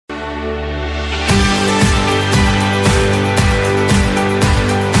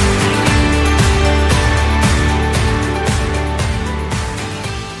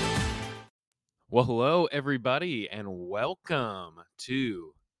Well, hello, everybody, and welcome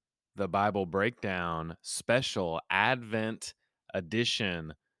to the Bible Breakdown special Advent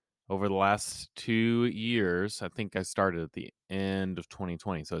edition. Over the last 2 years, I think I started at the end of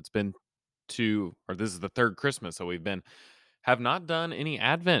 2020. So it's been this is the third Christmas. So have not done any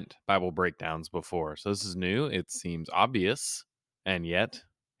Advent Bible breakdowns before. So this is new. It seems obvious. And yet,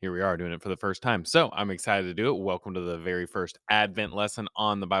 here we are doing it for the first time. So I'm excited to do it. Welcome to the very first Advent lesson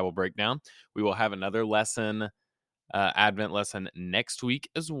on the Bible breakdown. We will have another Advent lesson next week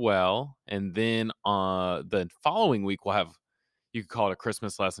as well. And then the following week, you could call it a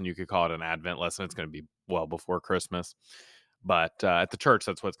Christmas lesson. You could call it an Advent lesson. It's going to be well before Christmas. But at the church,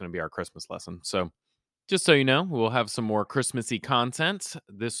 that's what's going to be our Christmas lesson. So just so you know, we'll have some more Christmassy content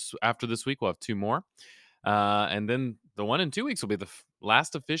after this week. We'll have two more, and then the one in 2 weeks will be the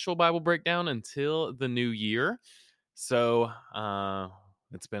last official Bible breakdown until the new year. So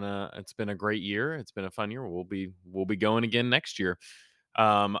it's been a great year. It's been a fun year. We'll be going again next year.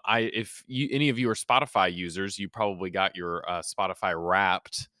 If any of you are Spotify users, you probably got your Spotify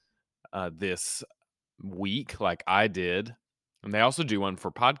Wrapped this week, like I did. And they also do one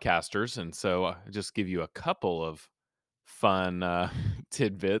for podcasters. And so I just give you a couple of fun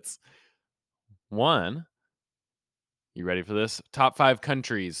tidbits. One, you ready for this? Top 5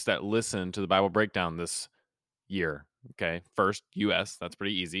 countries that listen to the Bible breakdown this year. Okay. First, US. That's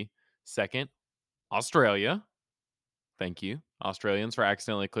pretty easy. Second, Australia. Thank you, Australians, for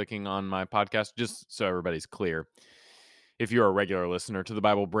accidentally clicking on my podcast, just so everybody's clear. If you're a regular listener to the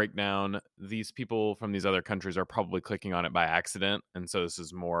Bible breakdown, these people from these other countries are probably clicking on it by accident. And so this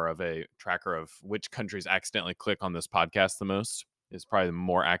is more of a tracker of which countries accidentally click on this podcast the most, is probably the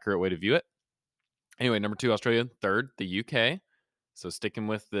more accurate way to view it. Anyway, number 2, Australia. Third, the UK. So sticking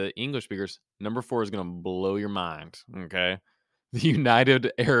with the English speakers, number 4 is going to blow your mind. Okay. The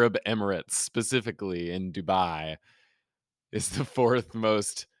United Arab Emirates, specifically in Dubai, is the 4th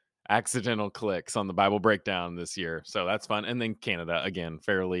most accidental clicks on the Bible breakdown this year. So that's fun. And then Canada, again,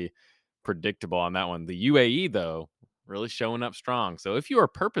 fairly predictable on that one. The UAE, though, really showing up strong. So if you are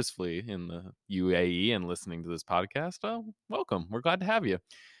purposefully in the UAE and listening to this podcast, well, welcome. We're glad to have you.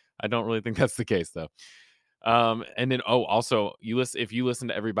 I don't really think that's the case, though. And then, also, if you listen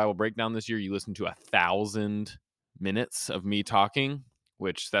to every Bible breakdown this year, you listen to 1,000 minutes of me talking,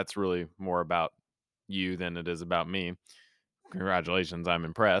 which that's really more about you than it is about me. Congratulations, I'm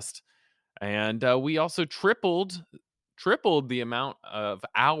impressed. And we also tripled the amount of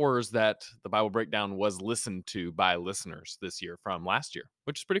hours that the Bible breakdown was listened to by listeners this year from last year,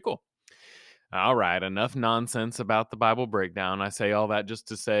 which is pretty cool. All right, enough nonsense about the Bible breakdown. I say all that just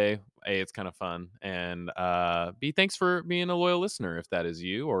to say, A, it's kind of fun, and B, thanks for being a loyal listener if that is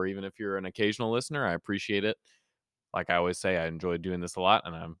you, or even if you're an occasional listener. I appreciate it. Like I always say, I enjoy doing this a lot,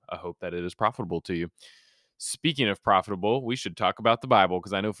 and I hope that it is profitable to you. Speaking of profitable, we should talk about the Bible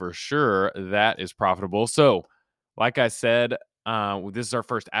because I know for sure that is profitable. So, like I said, this is our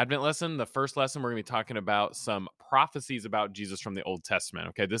first Advent lesson. The first lesson, we're going to be talking about some prophecies about Jesus from the Old Testament.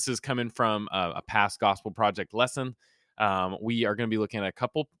 Okay, this is coming from a past Gospel Project lesson. We are going to be looking at a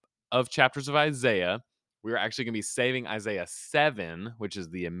couple of chapters of Isaiah. We're actually going to be saving Isaiah 7, which is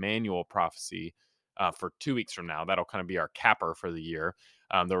the Emmanuel prophecy, for 2 weeks from now. That'll kind of be our capper for the year.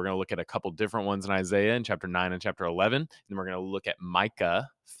 Then we're going to look at a couple different ones in Isaiah in chapter 9 and chapter 11. And we're going to look at Micah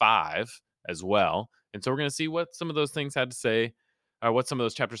 5 as well. And so we're going to see what some of those things had to say, what some of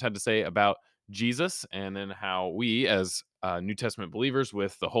those chapters had to say about Jesus, and then how we, as New Testament believers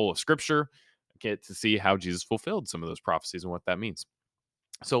with the whole of Scripture, get to see how Jesus fulfilled some of those prophecies and what that means.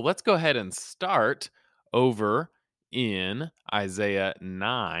 So let's go ahead and start over in Isaiah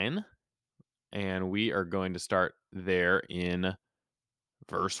 9. And we are going to start there in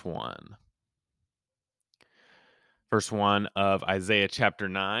verse 1. Verse 1 of Isaiah chapter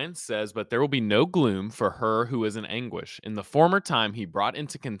 9 says, "But there will be no gloom for her who is in anguish. In the former time he brought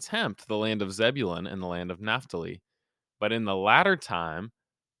into contempt the land of Zebulun and the land of Naphtali. But in the latter time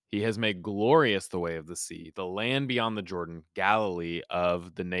he has made glorious the way of the sea, the land beyond the Jordan, Galilee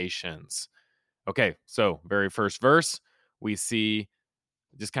of the nations." Okay, so very first verse, we see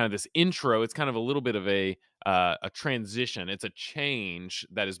just kind of this intro. It's kind of a little bit of a transition. It's a change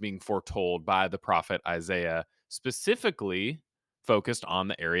that is being foretold by the prophet Isaiah, specifically focused on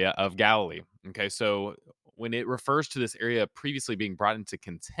the area of Galilee. Okay, so when it refers to this area previously being brought into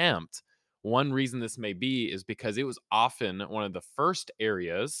contempt, one reason this may be is because it was often one of the first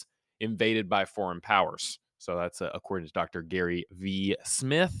areas invaded by foreign powers. So that's according to Dr. Gary V.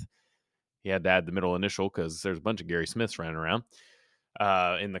 Smith. He had to add the middle initial because there's a bunch of Gary Smiths running around.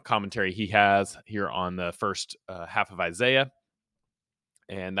 In the commentary he has here on the first half of Isaiah.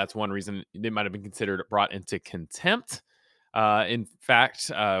 and that's one reason they might have been considered brought into contempt. In fact,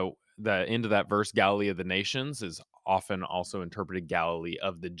 the end of that verse, Galilee of the nations, is often also interpreted Galilee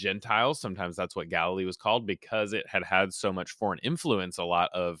of the Gentiles. Sometimes that's what Galilee was called because it had had so much foreign influence. A lot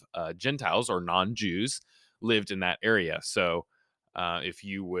of Gentiles or non-Jews lived in that area. So if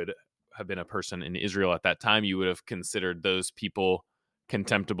you would have been a person in Israel at that time, you would have considered those people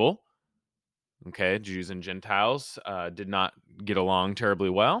contemptible. Okay, Jews and Gentiles did not get along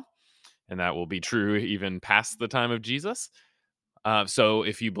terribly well, and that will be true even past the time of Jesus. So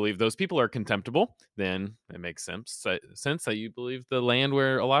if you believe those people are contemptible, then it makes sense that you believe the land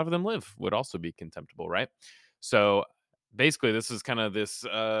where a lot of them live would also be contemptible, right? So basically, this is kind of this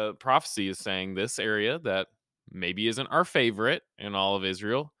prophecy is saying this area that maybe isn't our favorite in all of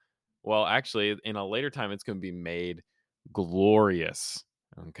Israel. Well, actually, in a later time, it's going to be made glorious.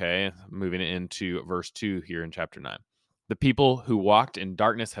 Okay, moving into verse 2 here in chapter 9. The people who walked in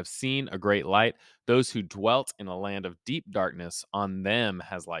darkness have seen a great light. Those who dwelt in a land of deep darkness, on them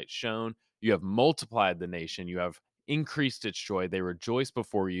has light shone. You have multiplied the nation. You have increased its joy. They rejoice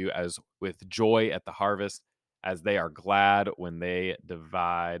before you as with joy at the harvest, as they are glad when they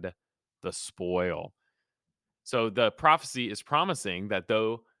divide the spoil. So the prophecy is promising that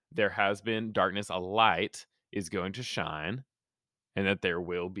though there has been darkness, a light is going to shine and that there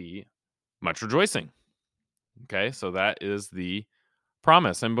will be much rejoicing. Okay, so that is the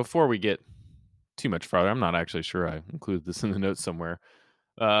promise. And before we get too much farther, I'm not actually sure I included this in the notes somewhere.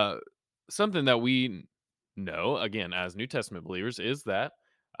 Uh, Something that we know, again, as New Testament believers, is that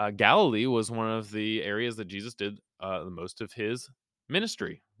Galilee was one of the areas that Jesus did the most of his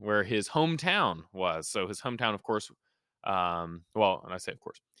ministry, where his hometown was. So his hometown, of course, well, and I say of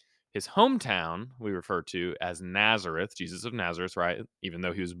course, his hometown we refer to as Nazareth, Jesus of Nazareth, right? Even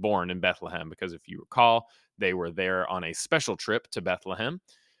though he was born in Bethlehem, because if you recall, they were there on a special trip to Bethlehem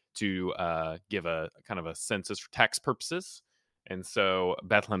to give a kind of a census for tax purposes. And so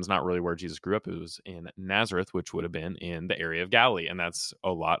Bethlehem's not really where Jesus grew up. It was in Nazareth, which would have been in the area of Galilee. And that's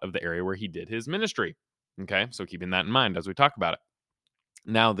a lot of the area where he did his ministry. Okay. So keeping that in mind as we talk about it.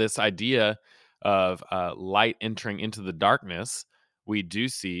 Now, this idea of light entering into the darkness, we do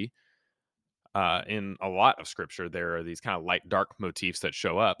see in a lot of scripture, there are these kind of light dark motifs that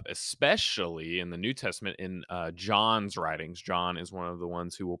show up, especially in the New Testament in John's writings. John is one of the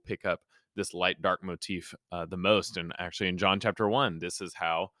ones who will pick up this light dark motif the most. And actually, in John chapter 1, this is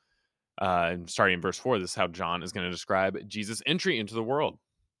how, and starting in verse 4, this is how John is going to describe Jesus' entry into the world.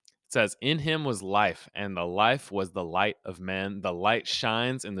 It says, "In him was life, and the life was the light of men. The light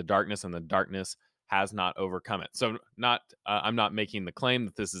shines in the darkness, and the darkness has not overcome it." So, not I'm not making the claim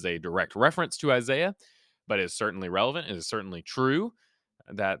that this is a direct reference to Isaiah, but it's certainly relevant. It is certainly true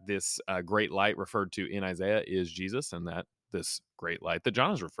that this great light referred to in Isaiah is Jesus, and that this great light that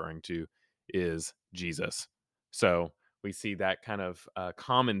John is referring to is Jesus. So we see that kind of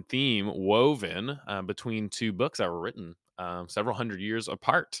common theme woven between two books that were written several hundred years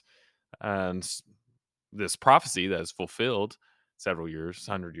apart. And this prophecy that is fulfilled several years,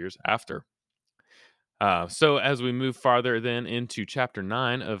 100 years after. So as we move farther then into chapter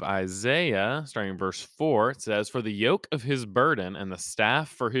 9 of Isaiah, starting in verse 4, it says, "For the yoke of his burden and the staff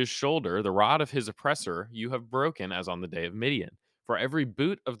for his shoulder, the rod of his oppressor, you have broken as on the day of Midian. For every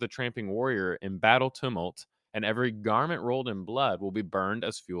boot of the tramping warrior in battle tumult, and every garment rolled in blood will be burned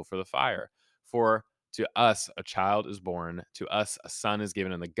as fuel for the fire. For to us a child is born, to us a son is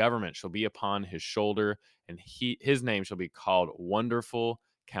given, and the government shall be upon his shoulder, and his name shall be called Wonderful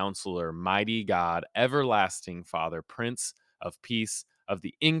Counselor, Mighty God, Everlasting Father, Prince of Peace. Of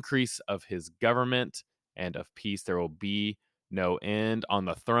the increase of his government and of peace there will be no end, on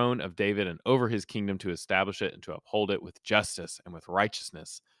the throne of David and over his kingdom, to establish it and to uphold it with justice and with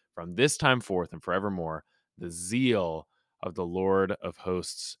righteousness from this time forth and forevermore. The zeal of the Lord of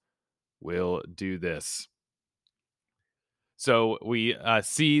hosts will do this." So we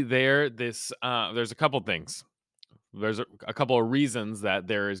see there this. There's a couple things. There's a couple of reasons that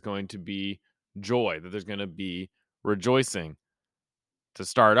there is going to be joy, that there's going to be rejoicing. To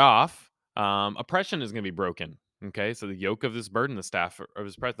start off, oppression is going to be broken. Okay, so the yoke of this burden, the staff of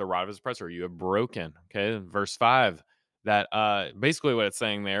his press, the rod of his oppressor, you have broken. Okay, verse 5, that basically what it's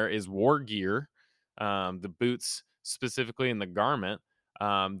saying there is war gear, the boots specifically and the garment,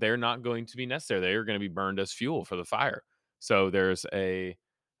 they're not going to be necessary. They are going to be burned as fuel for the fire. So there's a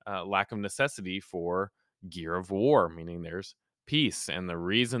lack of necessity for gear of war, meaning there's peace. And the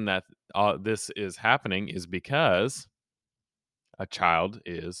reason that this is happening is because a child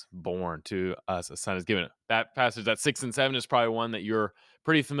is born to us, a son is given. That passage, that 6 and 7, is probably one that you're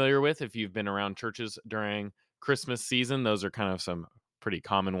pretty familiar with if you've been around churches during Christmas season. Those are kind of some pretty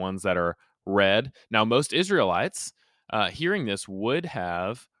common ones that are read. Now, most Israelites hearing this would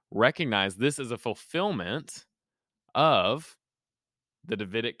have recognized this as a fulfillment of the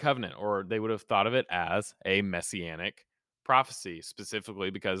Davidic covenant, or they would have thought of it as a messianic prophecy, specifically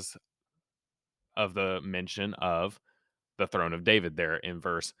because of the mention of the throne of David there in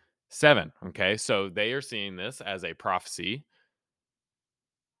verse 7. Okay, so they are seeing this as a prophecy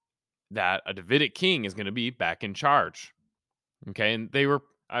that a Davidic king is going to be back in charge. Okay, and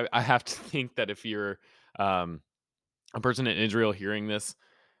I have to think that if you're um, a person in Israel hearing this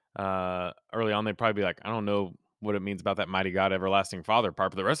early on, they'd probably be like, I don't know what it means about that mighty God, everlasting Father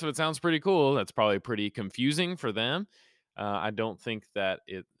part, but the rest of it sounds pretty cool. That's probably pretty confusing for them. I don't think that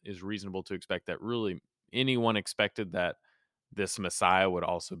it is reasonable to expect that really anyone expected that this Messiah would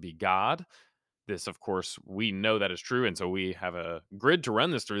also be God. This, of course, we know that is true. And so we have a grid to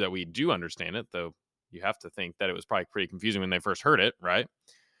run this through that we do understand it, though you have to think that it was probably pretty confusing when they first heard it, right?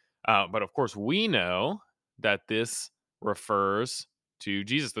 But of course, we know that this refers to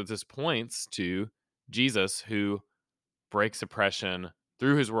Jesus, that this points to Jesus who breaks oppression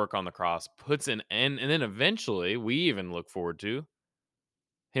through his work on the cross, puts an end, and then eventually we even look forward to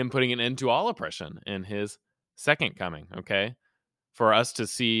him putting an end to all oppression in his second coming. Okay, for us to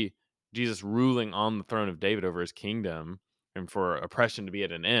see Jesus ruling on the throne of David over his kingdom and for oppression to be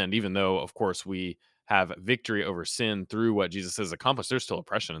at an end, even though, of course, we have victory over sin through what Jesus has accomplished, there's still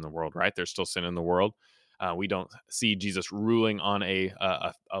oppression in the world, right? There's still sin in the world. We don't see Jesus ruling on a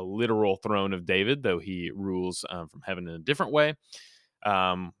literal throne of David, though he rules from heaven in a different way.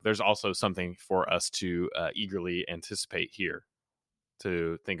 There's also something for us to eagerly anticipate here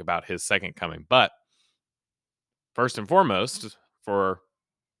to think about his second coming. But first and foremost, for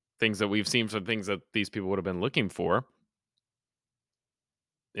things that we've seen, some things that these people would have been looking for,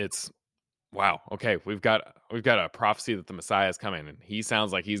 it's wow, okay, we've got a prophecy that the Messiah is coming, and he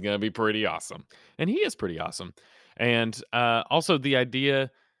sounds like he's going to be pretty awesome, and he is pretty awesome. And also the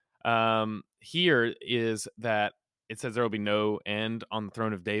idea here is that it says there will be no end on the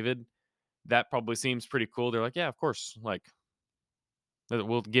throne of David. That probably seems pretty cool. They're like, yeah, of course, like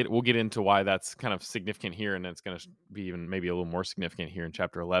we'll get into why that's kind of significant here, and it's going to be even maybe a little more significant here in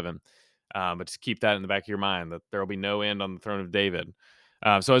chapter 11. But just keep that in the back of your mind that there will be no end on the throne of David.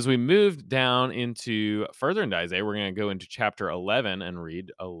 So as we move down into further into Isaiah, we're going to go into chapter 11 and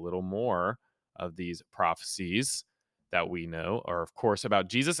read a little more of these prophecies that we know are, of course, about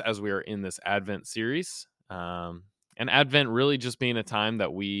Jesus as we are in this Advent series. And Advent really just being a time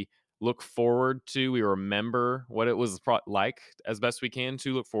that we look forward to, we remember what it was like as best we can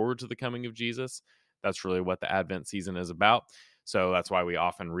to look forward to the coming of Jesus. That's really what the Advent season is about. So that's why we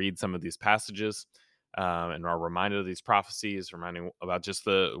often read some of these passages and are reminded of these prophecies, reminding about just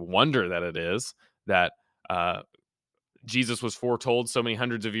the wonder that it is that uh, Jesus was foretold so many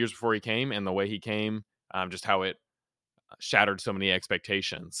hundreds of years before he came, and the way he came, just how it shattered so many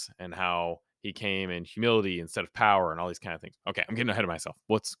expectations, and how he came in humility instead of power and all these kind of things. Okay, I'm getting ahead of myself.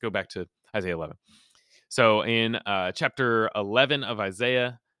 Let's go back to Isaiah 11. So in chapter 11 of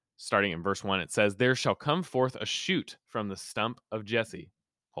Isaiah, starting in verse 1, it says, "There shall come forth a shoot from the stump of Jesse."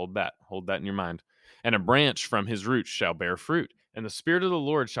 Hold that in your mind. "And a branch from his roots shall bear fruit. And the Spirit of the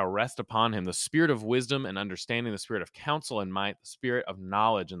Lord shall rest upon him, the Spirit of wisdom and understanding, the Spirit of counsel and might, the Spirit of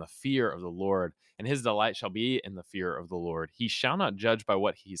knowledge and the fear of the Lord. And his delight shall be in the fear of the Lord. He shall not judge by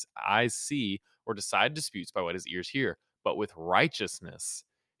what his eyes see, or decide disputes by what his ears hear, but with righteousness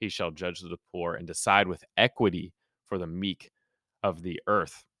he shall judge the poor and decide with equity for the meek of the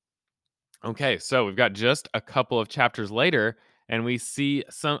earth." Okay, so we've got just a couple of chapters later, and we see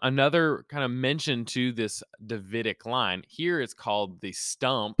some another kind of mention to this Davidic line. Here it's called the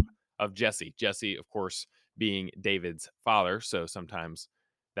stump of Jesse. Jesse, of course, being David's father, so sometimes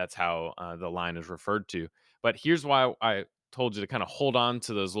that's how the line is referred to. But here's why I told you to kind of hold on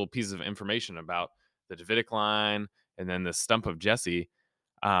to those little pieces of information about the Davidic line and then the stump of Jesse.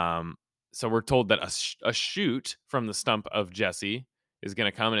 Um, so we're told that a shoot from the stump of Jesse is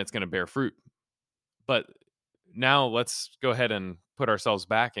going to come and it's going to bear fruit. But now let's go ahead and put ourselves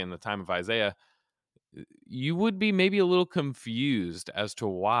back in the time of Isaiah. You would be maybe a little confused as to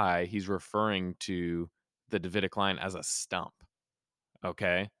why he's referring to the Davidic line as a stump.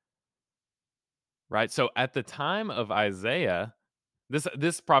 Okay. Right. So at the time of Isaiah,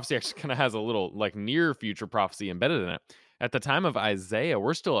 this prophecy actually kind of has a little like near future prophecy embedded in it. At the time of Isaiah,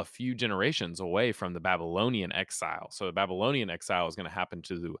 we're still a few generations away from the Babylonian exile. So the Babylonian exile is going to happen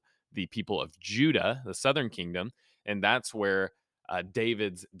to the people of Judah, the southern kingdom, and that's where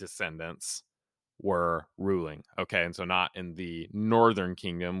David's descendants were ruling. Okay, and so not in the northern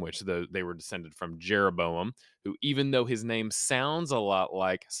kingdom, which they were descended from Jeroboam, who, even though his name sounds a lot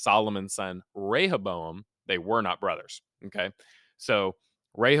like Solomon's son Rehoboam, they were not brothers. Okay, so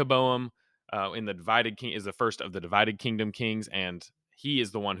Rehoboam in the divided king is the first of the divided kingdom kings, and he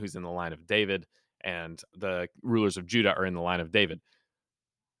is the one who's in the line of David, and the rulers of Judah are in the line of David.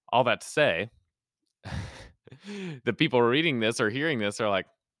 All that to say, the people reading this or hearing this are like,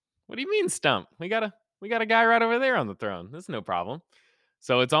 "What do you mean stump? We got a guy right over there on the throne. That's no problem."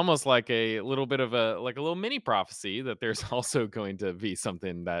 So it's almost like a little bit of a little mini prophecy that there's also going to be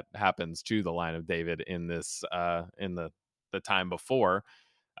something that happens to the line of David in this in the time before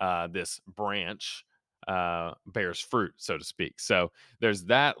this branch bears fruit, so to speak. So there's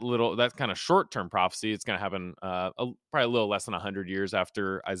that kind of short term prophecy. It's going to happen probably a little less than 100 years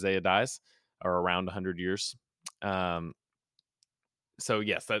after Isaiah dies, or around 100 years. Um, so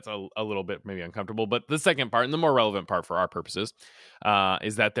yes, that's a little bit maybe uncomfortable. But the second part, and the more relevant part for our purposes,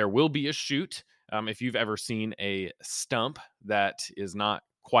 is that there will be a shoot. If you've ever seen a stump that is not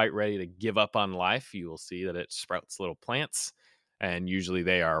quite ready to give up on life, you will see that it sprouts little plants, and usually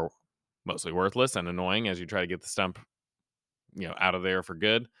they are mostly worthless and annoying as you try to get the stump out of there for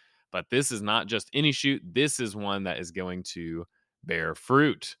good. But this is not just any shoot. This is one that is going to bear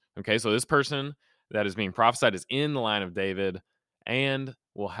fruit. Okay, so this person that is being prophesied is in the line of David and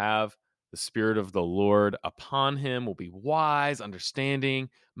will have the spirit of the Lord upon him, will be wise, understanding,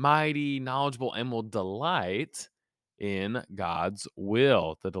 mighty, knowledgeable, and will delight in God's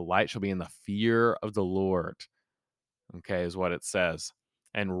will. The delight shall be in the fear of the Lord. Okay, is what it says.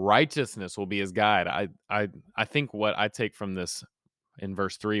 And righteousness will be his guide. I think what I take from this in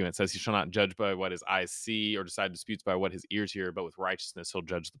verse 3, when it says, "He shall not judge by what his eyes see, or decide disputes by what his ears hear, but with righteousness he'll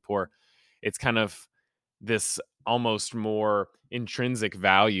judge the poor." It's kind of this almost more intrinsic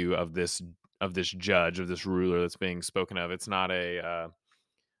value of this judge, of this ruler that's being spoken of. It's not a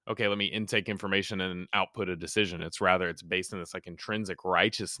okay, let me intake information and output a decision. It's based on this like intrinsic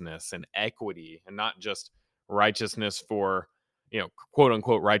righteousness and equity, and not just righteousness for, quote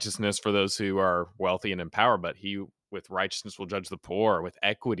unquote righteousness for those who are wealthy and in power, but he with righteousness will judge the poor, with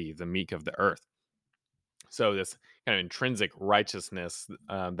equity the meek of the earth. So this kind of intrinsic righteousness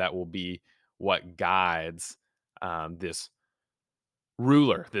that will be what guides this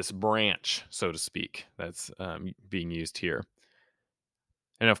ruler, this branch, so to speak, that's being used here.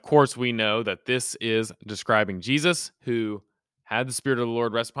 And of course, we know that this is describing Jesus, who had the Spirit of the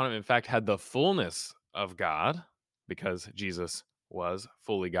Lord rest upon him. In fact, had the fullness of God, because Jesus was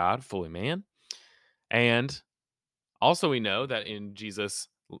fully God, fully man. And also, we know that in Jesus'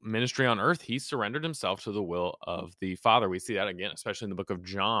 ministry on earth, he surrendered himself to the will of the Father. We see that again, especially in the book of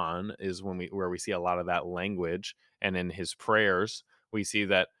John, is where we see a lot of that language. And in his prayers, we see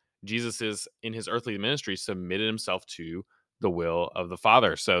that Jesus is in his earthly ministry submitted himself to the will of the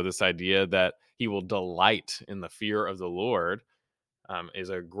Father. So this idea that he will delight in the fear of the Lord is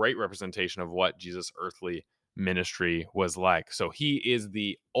a great representation of what Jesus' earthly ministry was like. So he is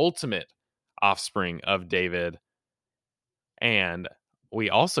the ultimate offspring of David, and we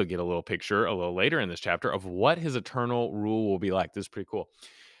also get a little picture a little later in this chapter of what his eternal rule will be like. This is pretty cool.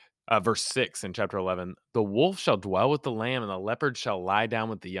 Verse 6 in chapter 11: "The wolf shall dwell with the lamb, and the leopard shall lie down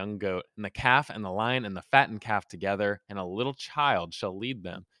with the young goat, and the calf and the lion and the fattened calf together, and a little child shall lead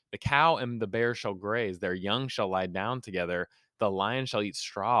them. The cow and the bear shall graze, their young shall lie down together. The lion shall eat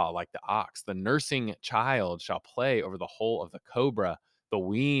straw like the ox. The nursing child shall play over the hole of the cobra. The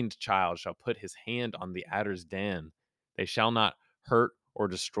weaned child shall put his hand on the adder's den. They shall not hurt or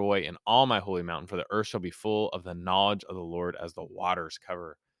destroy in all my holy mountain, for the earth shall be full of the knowledge of the Lord as the waters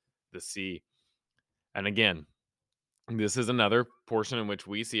cover the sea." And again, this is another portion in which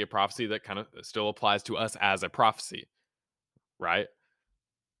we see a prophecy that kind of still applies to us as a prophecy, right?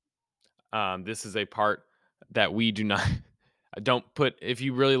 This is a part that we do not don't put. If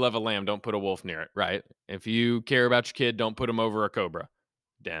you really love a lamb, don't put a wolf near it, right? If you care about your kid, don't put him over a cobra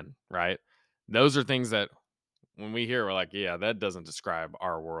den, right? Those are things that when we hear, we're like, yeah, that doesn't describe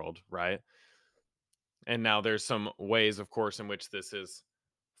our world, right? And now there's some ways, of course, in which this is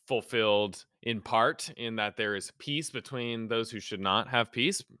fulfilled in part, in that there is peace between those who should not have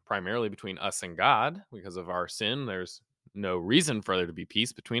peace, primarily between us and God. Because of our sin, there's no reason for there to be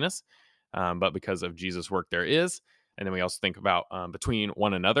peace between us, but because of Jesus' work, there is. And then we also think about between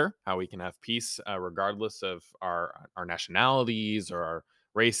one another, how we can have peace regardless of our nationalities or our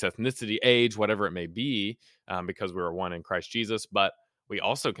race, ethnicity, age, whatever it may be, because we are one in Christ Jesus. But we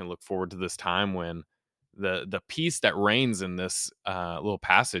also can look forward to this time when the peace that reigns in this little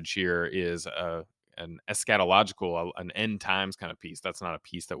passage here is an eschatological, an end times kind of peace. That's not a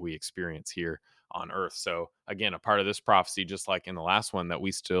peace that we experience here on earth. So again, a part of this prophecy, just like in the last one, that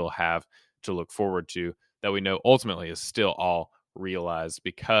we still have to look forward to, that we know ultimately is still all realized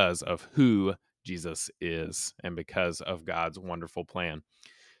because of who Jesus is and because of God's wonderful plan.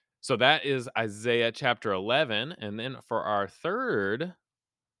 So that is Isaiah chapter 11. And then for our third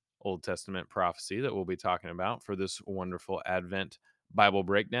Old Testament prophecy that we'll be talking about for this wonderful Advent Bible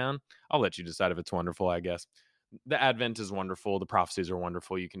breakdown, I'll let you decide if it's wonderful, I guess. The Advent is wonderful. The prophecies are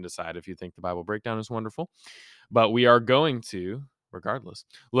wonderful. You can decide if you think the Bible breakdown is wonderful. But we are going to, regardless,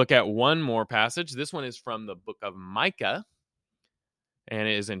 look at one more passage. This one is from the book of Micah, and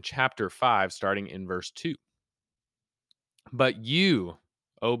it is in chapter 5, starting in verse 2. But you,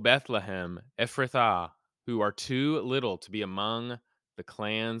 O Bethlehem, Ephrathah, who are too little to be among the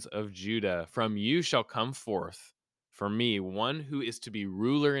clans of Judah, from you shall come forth for me one who is to be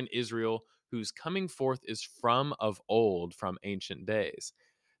ruler in Israel, whose coming forth is from of old, from ancient days.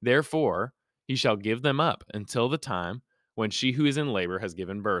 Therefore, he shall give them up until the time when she who is in labor has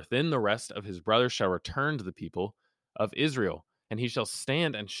given birth. Then the rest of his brothers shall return to the people of Israel, and he shall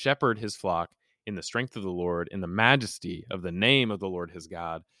stand and shepherd his flock in the strength of the Lord, in the majesty of the name of the Lord his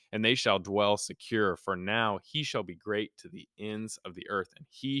God, and they shall dwell secure. For now he shall be great to the ends of the earth, and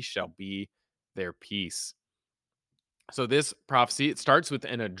he shall be their peace. So this prophecy, it starts with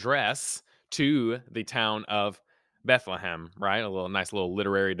an address to the town of Bethlehem, right? A little nice little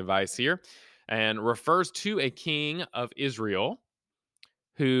literary device here, and refers to a king of Israel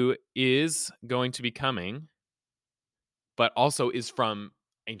who is going to be coming, but also is from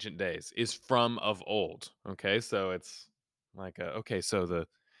ancient days, is from of old. Okay, so it's like okay, so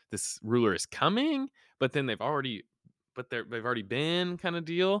this ruler is coming, but then they've already been kind of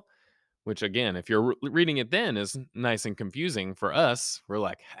deal. Which again, if you're reading it then, is nice and confusing for us. We're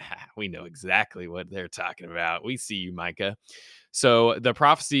like, we know exactly what they're talking about. We see you, Micah. So the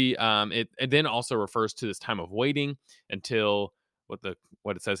prophecy, it then also refers to this time of waiting until what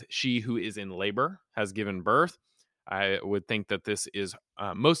it says, she who is in labor has given birth. I would think that this is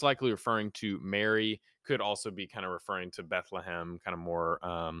most likely referring to Mary. Could also be kind of referring to Bethlehem, kind of more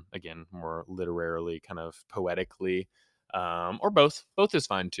again, more literarily, kind of poetically, or both. Both is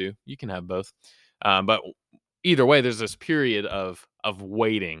fine too. You can have both, but either way, there's this period of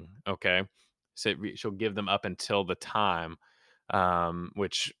waiting. Okay, so she'll give them up until the time,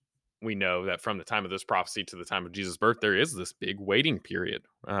 which we know that from the time of this prophecy to the time of Jesus' birth, there is this big waiting period.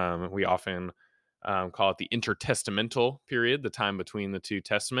 We often call it the intertestamental period, the time between the two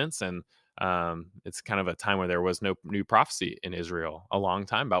testaments, and it's kind of a time where there was no new prophecy in Israel, a long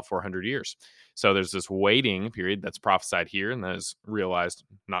time, about 400 years. So there's this waiting period that's prophesied here, and that is realized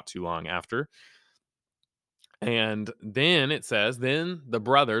not too long after. And then it says, then the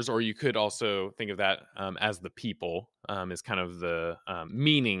brothers, or you could also think of that as the people, is kind of the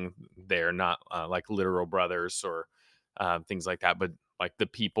meaning there, not like literal brothers or things like that, but like the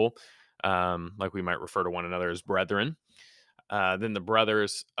people, like we might refer to one another as brethren. Then the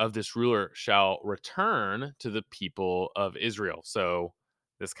brothers of this ruler shall return to the people of Israel. So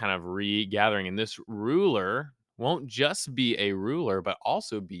this kind of regathering, and this ruler won't just be a ruler, but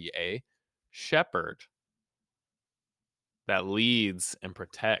also be a shepherd that leads and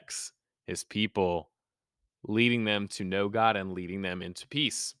protects his people, leading them to know God and leading them into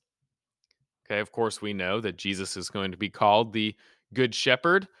peace. Okay, of course, we know that Jesus is going to be called the Good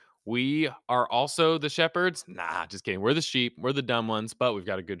Shepherd. We are also the shepherds. Nah, just kidding. We're the sheep. We're the dumb ones, but we've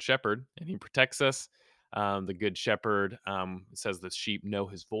got a good shepherd and he protects us. The good shepherd says the sheep know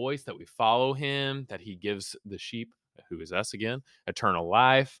his voice, that we follow him, that he gives the sheep, who is us again, eternal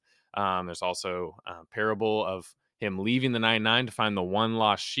life. There's also a parable of him leaving the 99 to find the one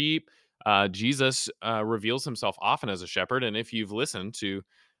lost sheep. Jesus reveals himself often as a shepherd. And if you've listened to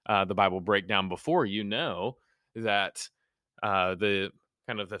the Bible breakdown before, you know that the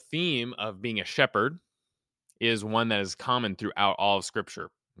kind of the theme of being a shepherd is one that is common throughout all of Scripture.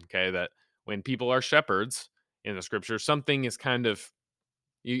 Okay, that when people are shepherds in the Scripture, something is kind of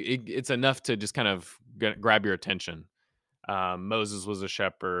it's enough to just kind of grab your attention. Moses was a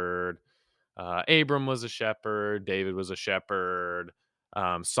shepherd. Abram was a shepherd. David was a shepherd.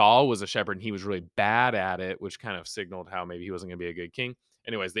 Saul was a shepherd, and he was really bad at it, which kind of signaled how maybe he wasn't going to be a good king.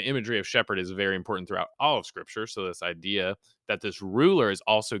 Anyways, the imagery of shepherd is very important throughout all of Scripture. So this idea that this ruler is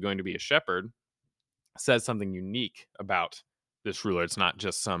also going to be a shepherd says something unique about this ruler. It's not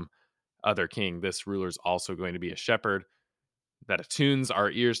just some other king. This ruler is also going to be a shepherd that attunes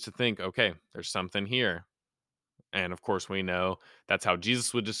our ears to think, okay, there's something here. And of course, we know that's how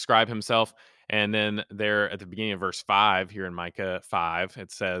Jesus would describe himself. And then there at the beginning of verse 5 here in Micah 5,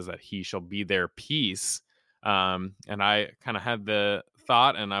 it says that he shall be their peace. And I kind of had the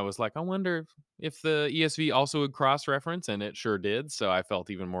thought, and I was like, I wonder if the ESV also would cross reference, and it sure did. So I felt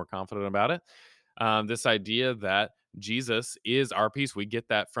even more confident about it. This idea that Jesus is our peace. We get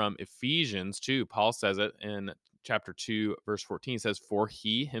that from Ephesians 2. Paul says it in chapter 2, verse 14. He says, for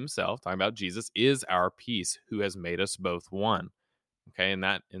he himself, talking about Jesus, is our peace, who has made us both one. Okay, and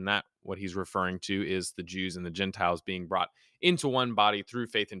that what he's referring to is the Jews and the Gentiles being brought into one body through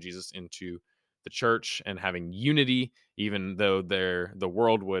faith in Jesus into the church and having unity, even though the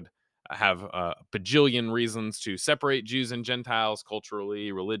world would have a bajillion reasons to separate Jews and Gentiles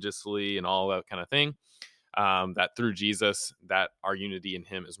culturally, religiously, and all that kind of thing. That through Jesus, that our unity in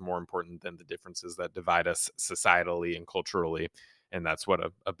Him is more important than the differences that divide us societally and culturally. And that's what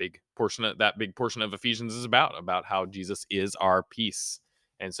a big portion of Ephesians is about how Jesus is our peace.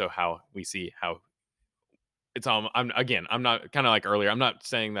 And so how we see how it's I'm not kind of like earlier. I'm not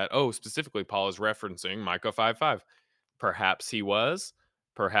saying that specifically Paul is referencing Micah 5:5. Perhaps he was,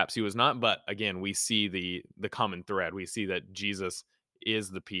 perhaps he was not. But again, we see the common thread. We see that Jesus is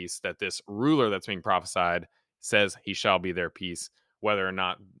the peace. That this ruler that's being prophesied says he shall be their peace. Whether or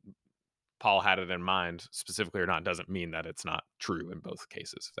not Paul had it in mind specifically or not doesn't mean that it's not true in both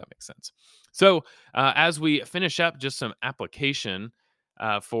cases, if that makes sense. So, as we finish up, just some application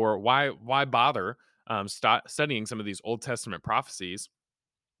for why bother studying some of these Old Testament prophecies,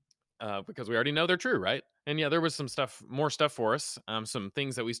 because we already know they're true, right? And yeah, there was more stuff for us, some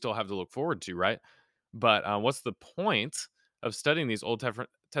things that we still have to look forward to, right? But what's the point of studying these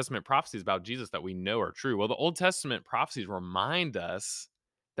Testament prophecies about Jesus that we know are true? Well, the Old Testament prophecies remind us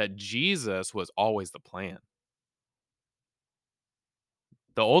that Jesus was always the plan.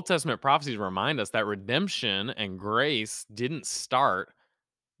 The Old Testament prophecies remind us that redemption and grace didn't start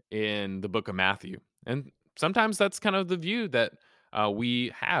in the book of Matthew. And sometimes that's kind of the view that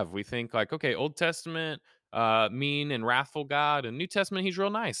we have. We think, like, okay, Old Testament, mean and wrathful God, and New Testament, he's real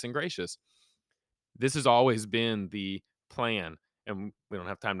nice and gracious. This has always been the plan. And we don't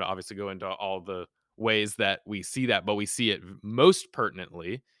have time to obviously go into all the ways that we see that, but we see it most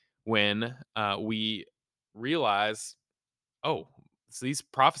pertinently when we realize, oh, so these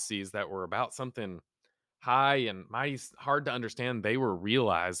prophecies that were about something high and mighty, hard to understand, they were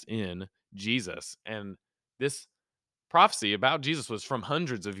realized in Jesus. And this prophecy about Jesus was from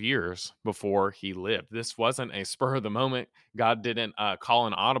hundreds of years before he lived. This wasn't a spur of the moment. God didn't call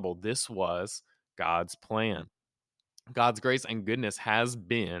an audible. This was God's plan. God's grace and goodness has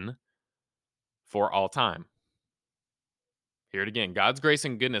been for all time. Hear it again. God's grace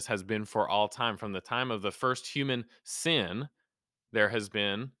and goodness has been for all time. From the time of the first human sin, there has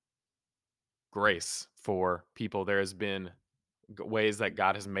been grace for people. There has been ways that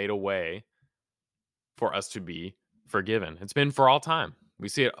God has made a way for us to be forgiven. It's been for all time. We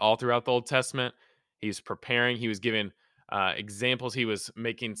see it all throughout the Old Testament. He's preparing, he was giving examples, he was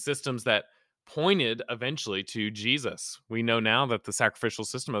making systems that pointed eventually to Jesus. We know now that the sacrificial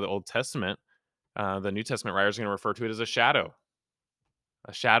system of the Old Testament, the New Testament writers are going to refer to it as a shadow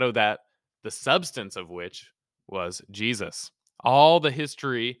that the substance of which was Jesus. All the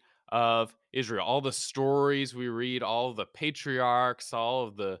history of Israel, all the stories we read, all of the patriarchs, all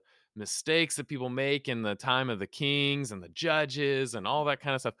of the mistakes that people make in the time of the kings and the judges and all that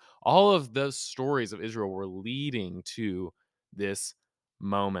kind of stuff, all of those stories of Israel were leading to this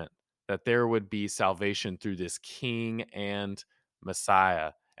moment that there would be salvation through this king and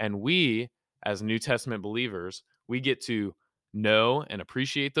Messiah. And we, as New Testament believers, we get to know and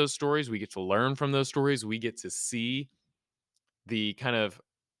appreciate those stories. We get to learn from those stories. We get to see the kind of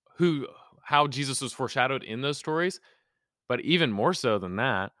who how Jesus was foreshadowed in those stories. But even more so than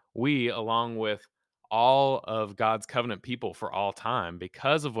that, we, along with all of God's covenant people for all time,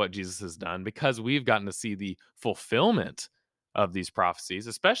 because of what Jesus has done, because we've gotten to see the fulfillment of these prophecies,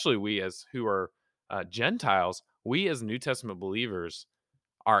 especially we as who are Gentiles, we as New Testament believers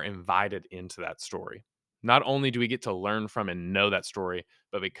are invited into that story. Not only do we get to learn from and know that story,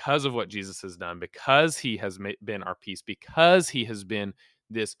 but because of what Jesus has done, because he has been our peace, because he has been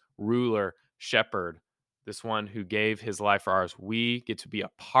this ruler, shepherd, this one who gave his life for ours, we get to be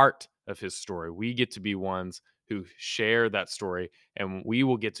a part of his story. We get to be ones who share that story, and we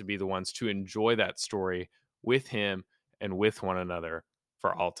will get to be the ones to enjoy that story with him and with one another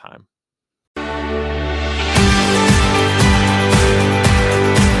for all time.